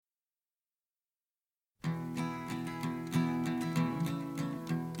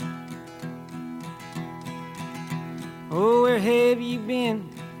Oh, where have you been,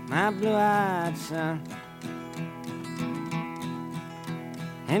 my blue-eyed son?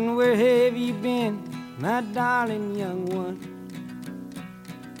 And where have you been, my darling young one?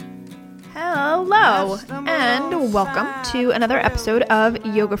 Hello, and welcome to another episode of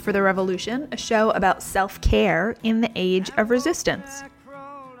Yoga for the Revolution, a show about self-care in the age of resistance.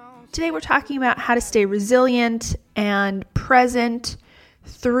 Today we're talking about how to stay resilient and present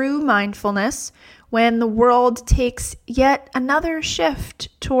through mindfulness when the world takes yet another shift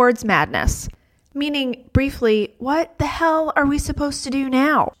towards madness. Meaning, briefly, what the hell are we supposed to do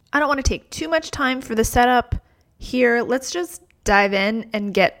now? I don't want to take too much time for the setup here. Let's just dive in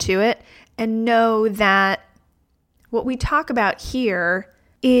and get to it and know that what we talk about here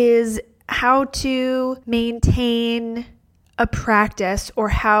is how to maintain a practice or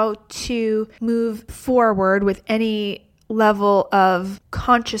how to move forward with any level of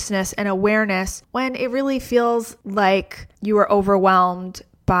consciousness and awareness when it really feels like you are overwhelmed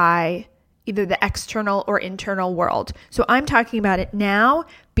by either the external or internal world. So I'm talking about it now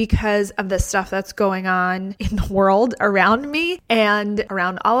because of the stuff that's going on in the world around me and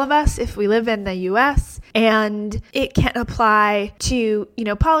around all of us if we live in the US. And it can apply to,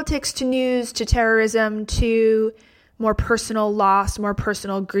 politics, to news, to terrorism, to more personal loss, more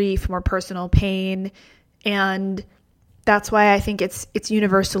personal grief, more personal pain. And that's why I think it's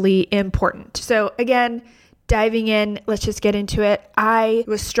universally important. So again, diving in, let's just get into it. I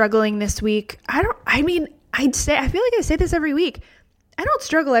was struggling this week. I feel like I say this every week. I don't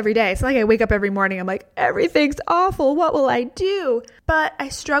struggle every day. It's not like I wake up every morning. I'm like, everything's awful. What will I do? But I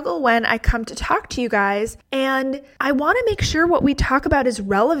struggle when I come to talk to you guys, and I want to make sure what we talk about is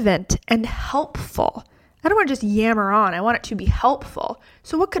relevant and helpful. I don't want to just yammer on. I want it to be helpful.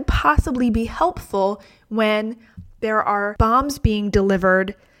 So what could possibly be helpful when there are bombs being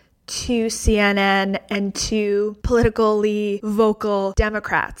delivered to CNN and to politically vocal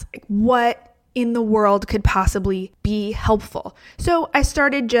Democrats? What in the world could possibly be helpful? So I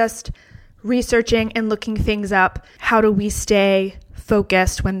started just researching and looking things up. How do we stay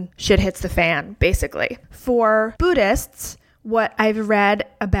focused when shit hits the fan, basically? For Buddhists, what I've read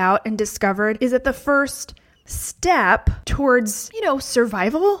about and discovered is that the first step towards,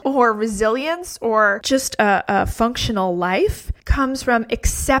 survival or resilience or just a functional life comes from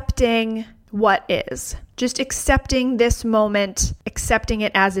accepting what is. Just accepting this moment, accepting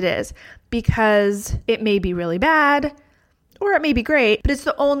it as it is, because it may be really bad or it may be great, but it's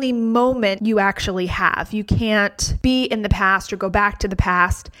the only moment you actually have. You can't be in the past or go back to the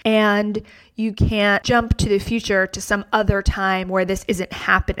past, and you can't jump to the future to some other time where this isn't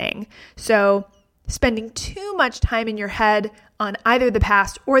happening. So spending too much time in your head on either the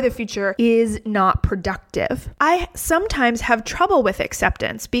past or the future is not productive. I sometimes have trouble with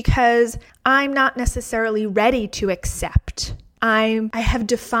acceptance because I'm not necessarily ready to accept. I have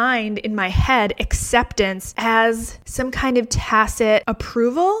defined in my head acceptance as some kind of tacit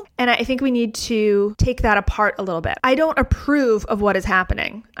approval, and I think we need to take that apart a little bit. I don't approve of what is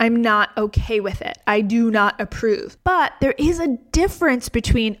happening. I'm not okay with it. I do not approve. But there is a difference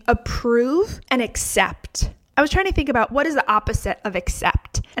between approve and accept. I was trying to think about what is the opposite of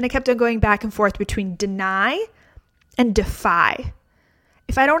accept, and I kept on going back and forth between deny and defy.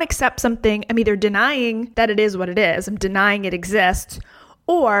 If I don't accept something, I'm either denying that it is what it is, I'm denying it exists,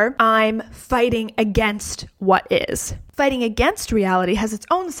 or I'm fighting against what is. Fighting against reality has its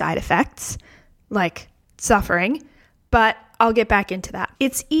own side effects, like suffering, but I'll get back into that.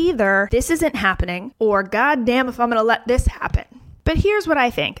 It's either this isn't happening, or goddamn if I'm going to let this happen. But here's what I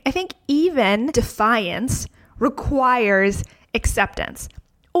think. I think even defiance requires acceptance,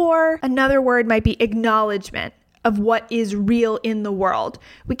 or another word might be acknowledgement of what is real in the world.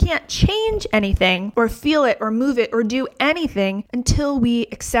 We can't change anything or feel it or move it or do anything until we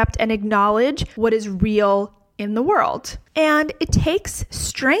accept and acknowledge what is real in the world. And it takes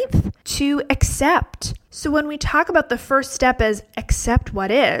strength to accept. So when we talk about the first step as accept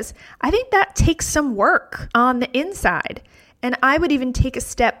what is, I think that takes some work on the inside. And I would even take a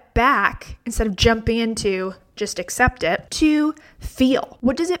step back instead of jumping into just accept it to feel.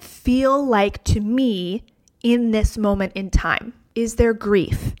 What does it feel like to me in this moment in time? Is there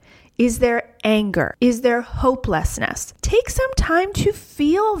grief? Is there anger? Is there hopelessness? Take some time to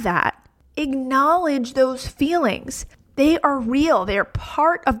feel that. Acknowledge those feelings. They are real. They are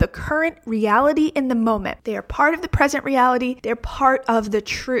part of the current reality in the moment. They are part of the present reality. They're part of the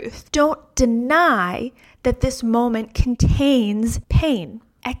truth. Don't deny that this moment contains pain.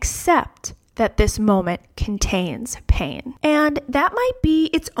 Accept that this moment contains pain. And that might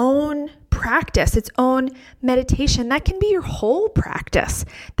be its own practice, its own meditation. That can be your whole practice.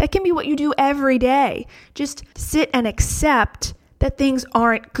 That can be what you do every day. Just sit and accept that things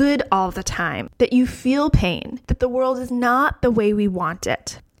aren't good all the time, that you feel pain, that the world is not the way we want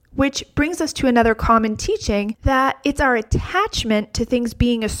it. Which brings us to another common teaching that it's our attachment to things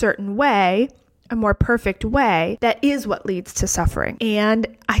being a certain way, a more perfect way, that is what leads to suffering.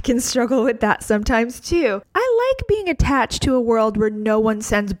 And I can struggle with that sometimes too. I like being attached to a world where no one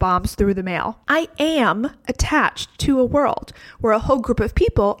sends bombs through the mail. I am attached to a world where a whole group of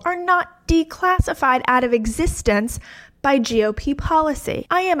people are not declassified out of existence by GOP policy.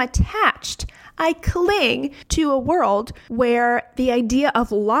 I am attached. I cling to a world where the idea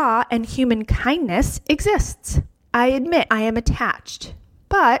of law and human kindness exists. I admit I am attached,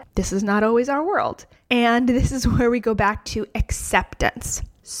 but this is not always our world. And this is where we go back to acceptance.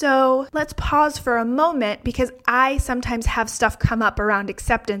 So let's pause for a moment because I sometimes have stuff come up around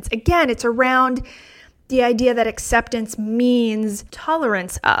acceptance. Again, it's around the idea that acceptance means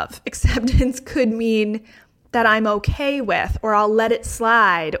tolerance of. Acceptance could mean that I'm okay with, or I'll let it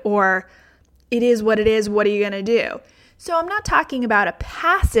slide, or it is what it is, what are you going to do? So I'm not talking about a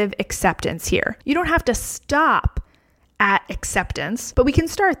passive acceptance here. You don't have to stop at acceptance, but we can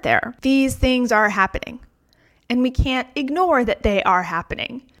start there. These things are happening, and we can't ignore that they are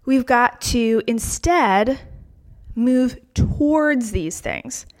happening. We've got to instead move towards these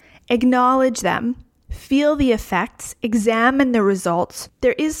things, acknowledge them, feel the effects, examine the results.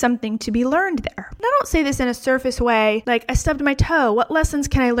 There is something to be learned there. And I don't say this in a surface way, like I stubbed my toe. What lessons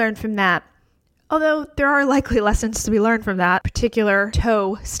can I learn from that? Although there are likely lessons to be learned from that particular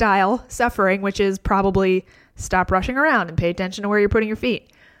toe style suffering, which is probably stop rushing around and pay attention to where you're putting your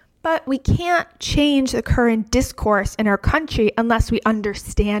feet. But we can't change the current discourse in our country unless we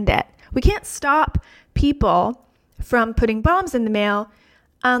understand it. We can't stop people from putting bombs in the mail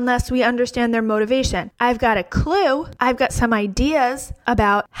unless we understand their motivation. I've got a clue. I've got some ideas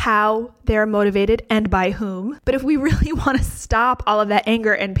about how they're motivated and by whom. But if we really want to stop all of that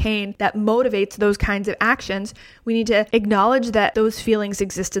anger and pain that motivates those kinds of actions, we need to acknowledge that those feelings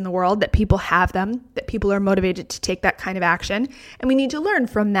exist in the world, that people have them, that people are motivated to take that kind of action. And we need to learn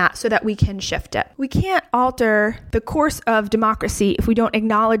from that so that we can shift it. We can't alter the course of democracy if we don't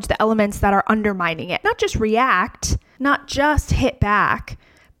acknowledge the elements that are undermining it. Not just react, not just hit back,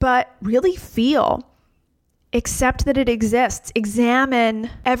 but really feel, accept that it exists, examine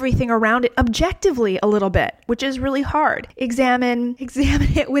everything around it objectively a little bit, which is really hard. Examine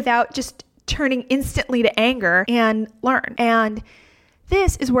it without just turning instantly to anger and learn. And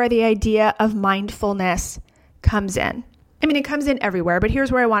this is where the idea of mindfulness comes in. I mean, it comes in everywhere, but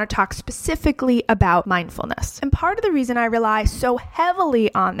here's where I want to talk specifically about mindfulness. And part of the reason I rely so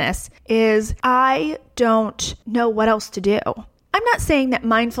heavily on this is I don't know what else to do. I'm not saying that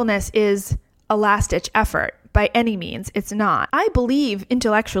mindfulness is a last-ditch effort by any means. It's not. I believe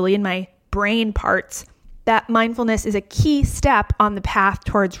intellectually in my brain parts that mindfulness is a key step on the path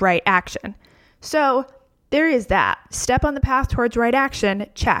towards right action. So there is that. Step on the path towards right action,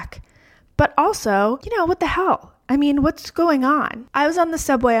 check. But also, what the hell? I mean, what's going on? I was on the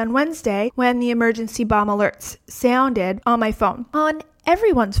subway on Wednesday when the emergency bomb alerts sounded on my phone, on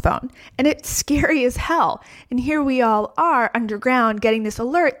everyone's phone, and it's scary as hell. And here we all are underground getting this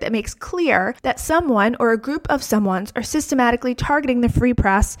alert that makes clear that someone or a group of someones are systematically targeting the free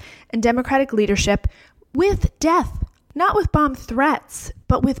press and democratic leadership with death. Not with bomb threats,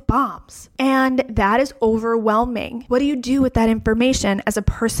 but with bombs. And that is overwhelming. What do you do with that information as a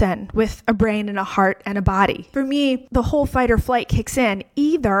person with a brain and a heart and a body? For me, the whole fight or flight kicks in.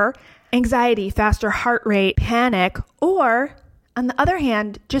 Either anxiety, faster heart rate, panic, or on the other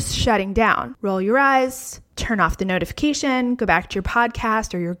hand, just shutting down. Roll your eyes, turn off the notification, go back to your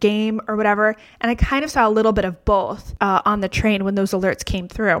podcast or your game or whatever. And I kind of saw a little bit of both on the train when those alerts came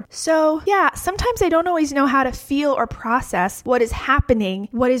through. So yeah, sometimes I don't always know how to feel or process what is happening,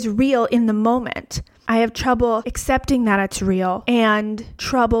 what is real in the moment. I have trouble accepting that it's real and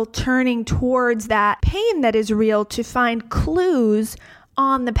trouble turning towards that pain that is real to find clues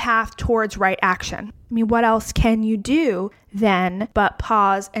on the path towards right action. I mean, what else can you do then but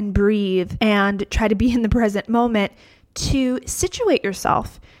pause and breathe and try to be in the present moment to situate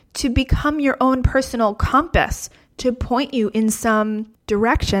yourself, to become your own personal compass, to point you in some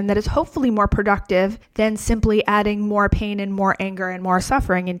direction that is hopefully more productive than simply adding more pain and more anger and more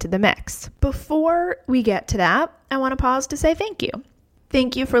suffering into the mix. Before we get to that, I want to pause to say thank you.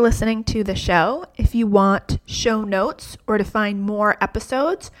 Thank you for listening to the show. If you want show notes or to find more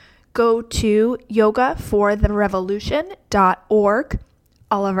episodes, go to yogafortherevolution.org.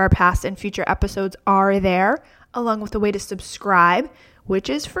 All of our past and future episodes are there, along with a way to subscribe, which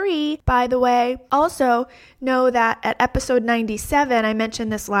is free, by the way. Also, know that at episode 97, I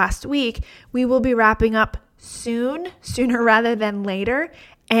mentioned this last week, we will be wrapping up sooner rather than later.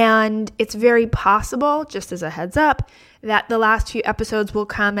 And it's very possible, just as a heads up, that the last few episodes will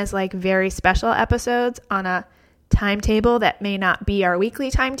come as like very special episodes on a timetable that may not be our weekly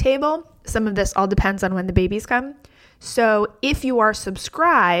timetable. Some of this all depends on when the babies come. So if you are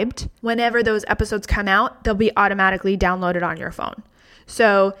subscribed, whenever those episodes come out, they'll be automatically downloaded on your phone.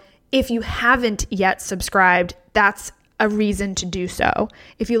 So if you haven't yet subscribed, that's a reason to do so.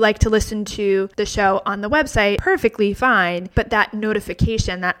 If you like to listen to the show on the website, perfectly fine, but that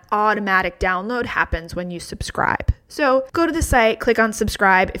notification, that automatic download happens when you subscribe. So go to the site, click on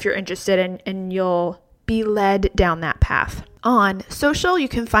subscribe if you're interested, and you'll be led down that path. On social, you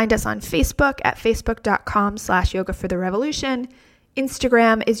can find us on Facebook at facebook.com/yoga for the revolution.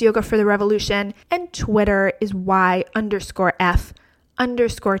 Instagram is Yoga for the Revolution, and Twitter is Y_F_T_R.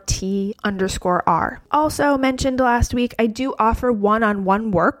 Also mentioned last week, I do offer one-on-one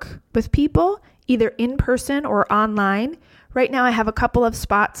work with people, either in person or online. Right now, I have a couple of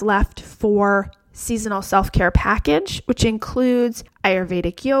spots left for seasonal self-care package, which includes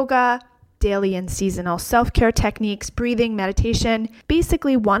Ayurvedic yoga, daily and seasonal self-care techniques, breathing, meditation,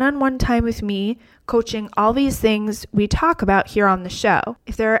 basically one-on-one time with me, coaching all these things we talk about here on the show.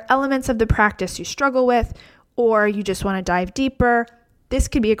 If there are elements of the practice you struggle with, or you just want to dive deeper, this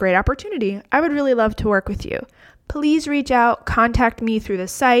could be a great opportunity. I would really love to work with you. Please reach out, contact me through the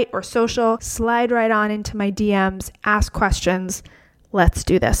site or social, slide right on into my DMs, ask questions. Let's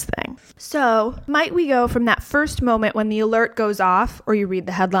do this thing. So, might we go from that first moment when the alert goes off, or you read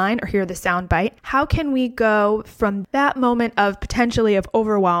the headline or hear the sound bite? How can we go from that moment of potentially of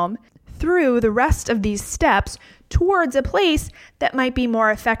overwhelm through the rest of these steps towards a place that might be more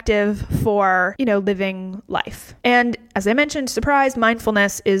effective for, living life? And as I mentioned, surprise,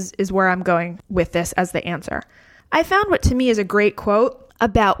 mindfulness is where I'm going with this as the answer. I found what to me is a great quote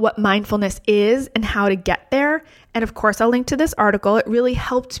about what mindfulness is and how to get there. And of course, I'll link to this article. It really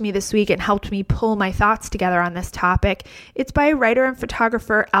helped me this week and helped me pull my thoughts together on this topic. It's by writer and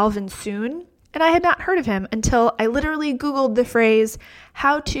photographer Alvin Soon. And I had not heard of him until I literally Googled the phrase,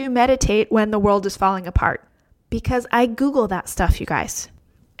 how to meditate when the world is falling apart. Because I Google that stuff, you guys.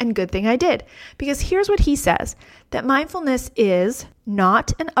 And good thing I did. Because here's what he says, that mindfulness is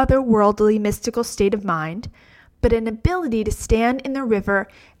not an otherworldly mystical state of mind, but an ability to stand in the river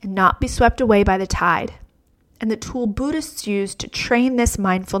and not be swept away by the tide. And the tool Buddhists use to train this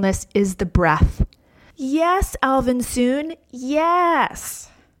mindfulness is the breath. Yes, Alvin Soon, yes.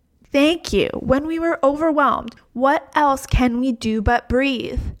 Thank you. When we were overwhelmed, what else can we do but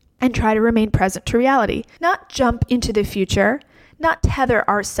breathe and try to remain present to reality? Not jump into the future, not tether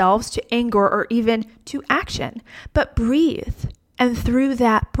ourselves to anger or even to action, but breathe. And through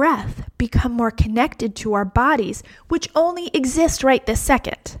that breath, become more connected to our bodies, which only exist right this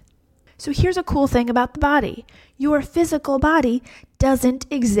second. So here's a cool thing about the body. Your physical body doesn't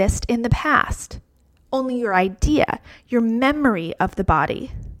exist in the past. Only your idea, your memory of the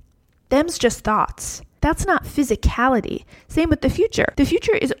body. Them's just thoughts. That's not physicality. Same with the future. The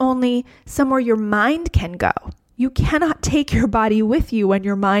future is only somewhere your mind can go. You cannot take your body with you when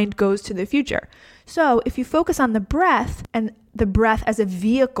your mind goes to the future. So if you focus on the breath and the breath as a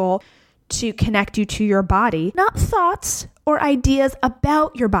vehicle to connect you to your body, not thoughts or ideas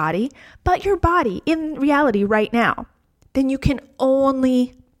about your body, but your body in reality right now, then you can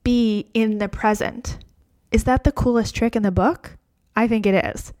only be in the present. Is that the coolest trick in the book? I think it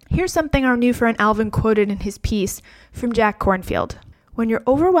is. Here's something our new friend Alvin quoted in his piece from Jack Kornfield. When you're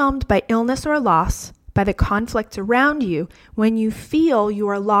overwhelmed by illness or loss, by the conflicts around you, when you feel you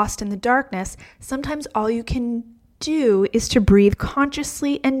are lost in the darkness, sometimes all you can do is to breathe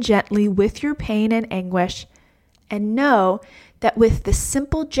consciously and gently with your pain and anguish, and know that with the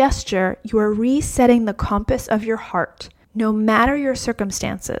simple gesture, you are resetting the compass of your heart, no matter your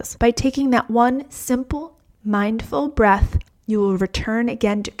circumstances. By taking that one simple, mindful breath, you will return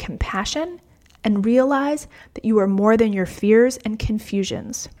again to compassion and realize that you are more than your fears and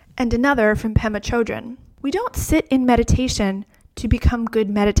confusions. And another from Pema Chodron. We don't sit in meditation to become good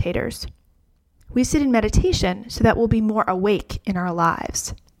meditators. We sit in meditation so that we'll be more awake in our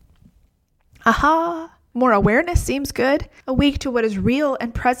lives. Aha! More awareness seems good. Awake to what is real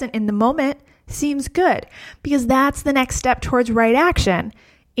and present in the moment seems good, because that's the next step towards right action.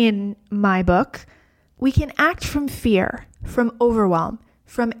 In my book, we can act from fear, from overwhelm,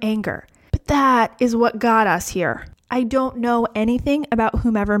 from anger. But that is what got us here. I don't know anything about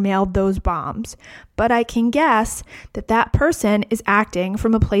whomever mailed those bombs, but I can guess that that person is acting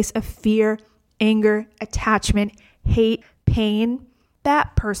from a place of fear, anger, attachment, hate, pain,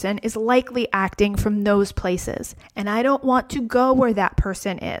 that person is likely acting from those places, and I don't want to go where that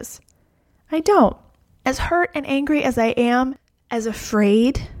person is. I don't. As hurt and angry as I am, as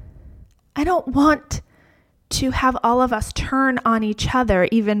afraid, I don't want to have all of us turn on each other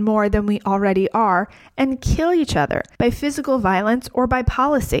even more than we already are and kill each other by physical violence or by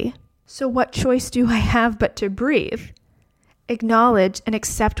policy. So what choice do I have but to breathe? Acknowledge and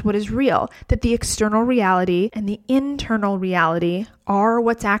accept what is real, that the external reality and the internal reality are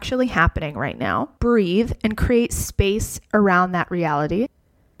what's actually happening right now. Breathe and create space around that reality.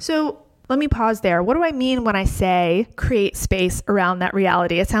 So let me pause there. What do I mean when I say create space around that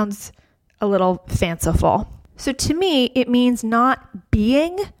reality? It sounds a little fanciful. So to me, it means not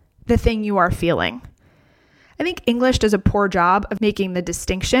being the thing you are feeling. I think English does a poor job of making the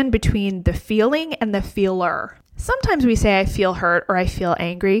distinction between the feeling and the feeler. Sometimes we say I feel hurt or I feel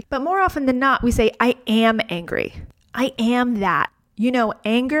angry, but more often than not, we say I am angry. I am that. You know,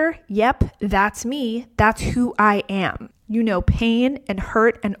 anger, yep, that's me. That's who I am. You know, pain and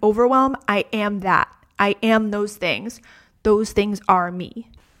hurt and overwhelm, I am that. I am those things. Those things are me.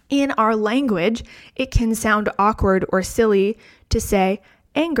 In our language, it can sound awkward or silly to say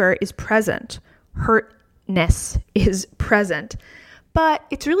anger is present, hurtness is present, but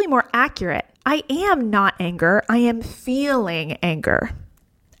it's really more accurate. I am not anger, I am feeling anger.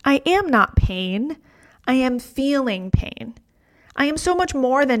 I am not pain, I am feeling pain. I am so much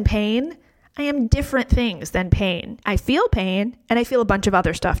more than pain. I am different things than pain. I feel pain and I feel a bunch of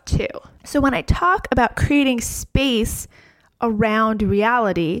other stuff too. So when I talk about creating space around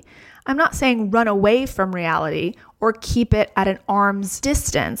reality, I'm not saying run away from reality or keep it at an arm's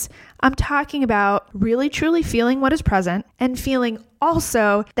distance. I'm talking about really truly feeling what is present and feeling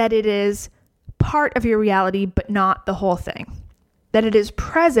also that it is part of your reality, but not the whole thing. That it is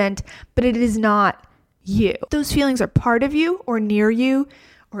present, but it is not you. Those feelings are part of you or near you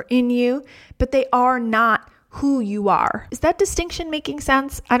or in you, but they are not who you are. Is that distinction making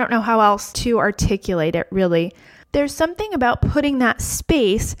sense? I don't know how else to articulate it really. There's something about putting that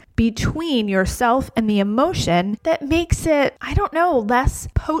space between yourself and the emotion that makes it, less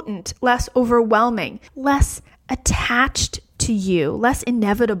potent, less overwhelming, less attached to you, less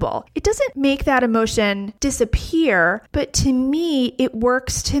inevitable. It doesn't make that emotion disappear, but to me, it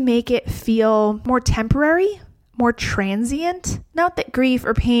works to make it feel more temporary, more transient. Not that grief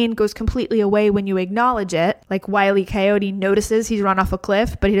or pain goes completely away when you acknowledge it, like Wile E. Coyote notices he's run off a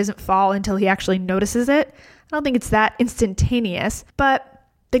cliff, but he doesn't fall until he actually notices it. I don't think it's that instantaneous, but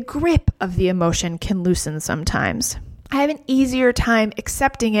the grip of the emotion can loosen sometimes. I have an easier time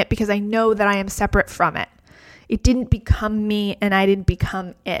accepting it because I know that I am separate from it. It didn't become me and I didn't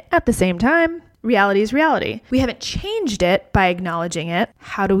become it. At the same time, reality is reality. We haven't changed it by acknowledging it.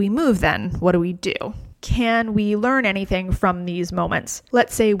 How do we move then? What do we do? Can we learn anything from these moments?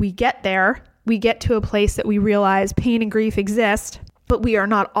 Let's say we get there, we get to a place that we realize pain and grief exist, but we are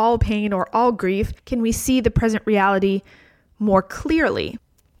not all pain or all grief. Can we see the present reality more clearly?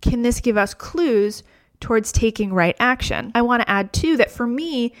 Can this give us clues towards taking right action? I want to add too that for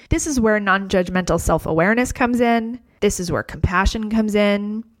me, this is where non-judgmental self-awareness comes in. This is where compassion comes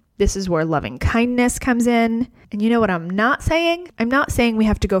in. This is where loving kindness comes in. And you know what I'm not saying? I'm not saying we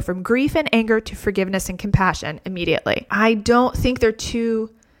have to go from grief and anger to forgiveness and compassion immediately. I don't think they're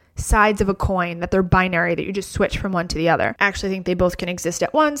two sides of a coin, that they're binary, that you just switch from one to the other. I actually think they both can exist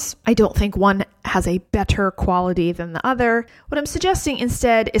at once. I don't think one has a better quality than the other. What I'm suggesting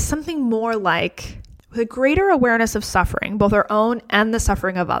instead is something more like, with a greater awareness of suffering, both our own and the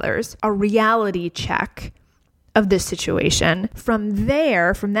suffering of others, a reality check of this situation. From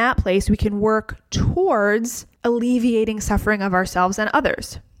there, from that place, we can work towards alleviating suffering of ourselves and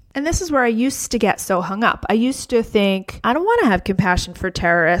others. And this is where I used to get so hung up. I used to think, I don't want to have compassion for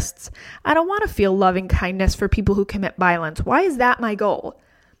terrorists. I don't want to feel loving kindness for people who commit violence. Why is that my goal?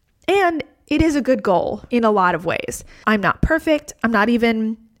 And it is a good goal in a lot of ways. I'm not perfect. I'm not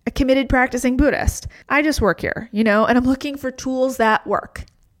even a committed practicing Buddhist. I just work here, and I'm looking for tools that work,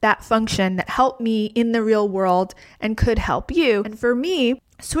 that function, that help me in the real world and could help you. And for me,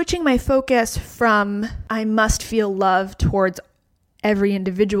 switching my focus from I must feel love towards every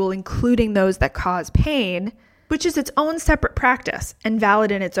individual, including those that cause pain, which is its own separate practice and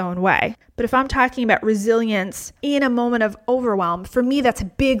valid in its own way. But if I'm talking about resilience in a moment of overwhelm, for me, that's a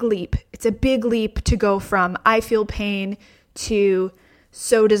big leap. It's a big leap to go from I feel pain to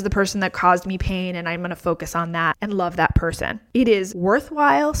so does the person that caused me pain, and I'm going to focus on that and love that person. It is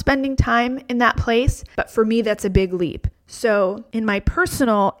worthwhile spending time in that place, but for me, that's a big leap. So in my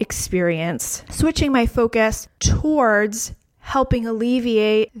personal experience, switching my focus towards helping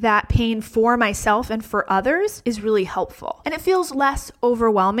alleviate that pain for myself and for others is really helpful. And it feels less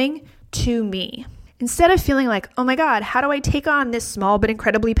overwhelming to me. Instead of feeling like, oh my God, how do I take on this small but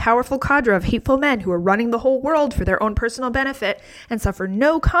incredibly powerful cadre of hateful men who are running the whole world for their own personal benefit and suffer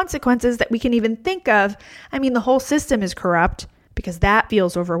no consequences that we can even think of? I mean, the whole system is corrupt, because that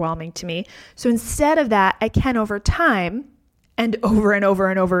feels overwhelming to me. So instead of that, I can over time and over and over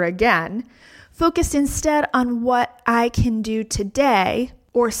and over again, focus instead on what I can do today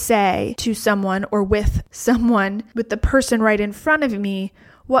or say to someone or with someone, with the person right in front of me.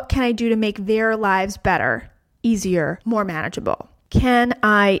 What can I do to make their lives better, easier, more manageable? Can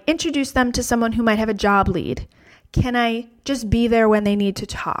I introduce them to someone who might have a job lead? Can I just be there when they need to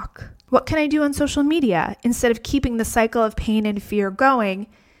talk? What can I do on social media? Instead of keeping the cycle of pain and fear going,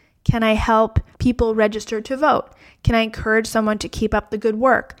 can I help people register to vote? Can I encourage someone to keep up the good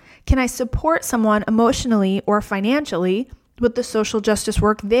work? Can I support someone emotionally or financially with the social justice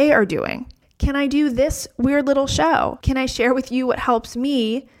work they are doing? Can I do this weird little show? Can I share with you what helps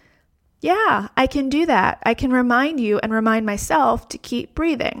me? Yeah, I can do that. I can remind you and remind myself to keep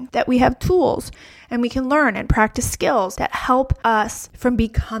breathing, that we have tools and we can learn and practice skills that help us from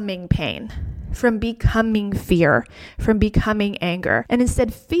becoming pain, from becoming fear, from becoming anger, and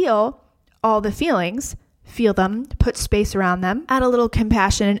instead feel all the feelings. Feel them, put space around them, add a little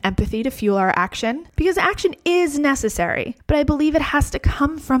compassion and empathy to fuel our action, because action is necessary, but I believe it has to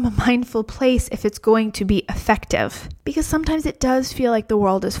come from a mindful place if it's going to be effective, because sometimes it does feel like the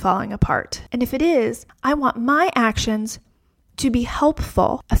world is falling apart. And if it is, I want my actions to be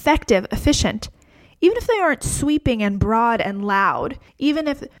helpful, effective, efficient, even if they aren't sweeping and broad and loud, even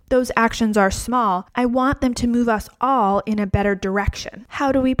if those actions are small, I want them to move us all in a better direction.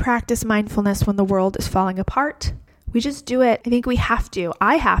 How do we practice mindfulness when the world is falling apart? We just do it. I think we have to.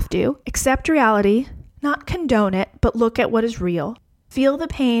 I have to accept reality, not condone it, but look at what is real. Feel the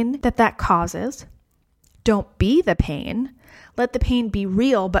pain that causes. Don't be the pain. Let the pain be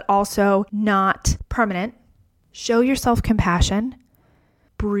real, but also not permanent. Show yourself compassion.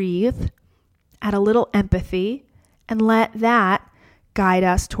 Breathe. Add a little empathy, and let that guide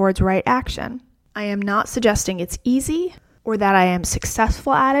us towards right action. I am not suggesting it's easy or that I am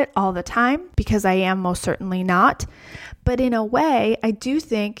successful at it all the time, because I am most certainly not. But in a way, I do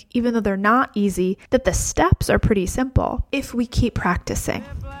think, even though they're not easy, that the steps are pretty simple if we keep practicing,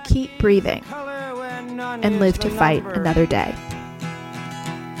 keep breathing, and live to fight another day.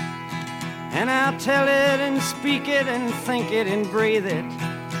 And I'll tell it and speak it and think it and breathe it,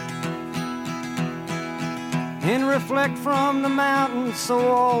 and reflect from the mountains so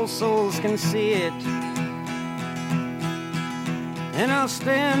all souls can see it. And I'll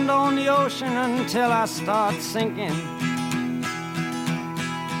stand on the ocean until I start sinking,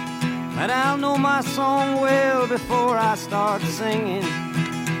 but I'll know my song well before I start singing.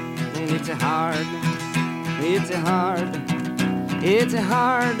 And it's a hard, and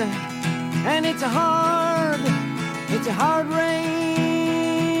it's a hard rains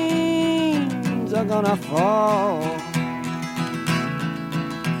are gonna fall.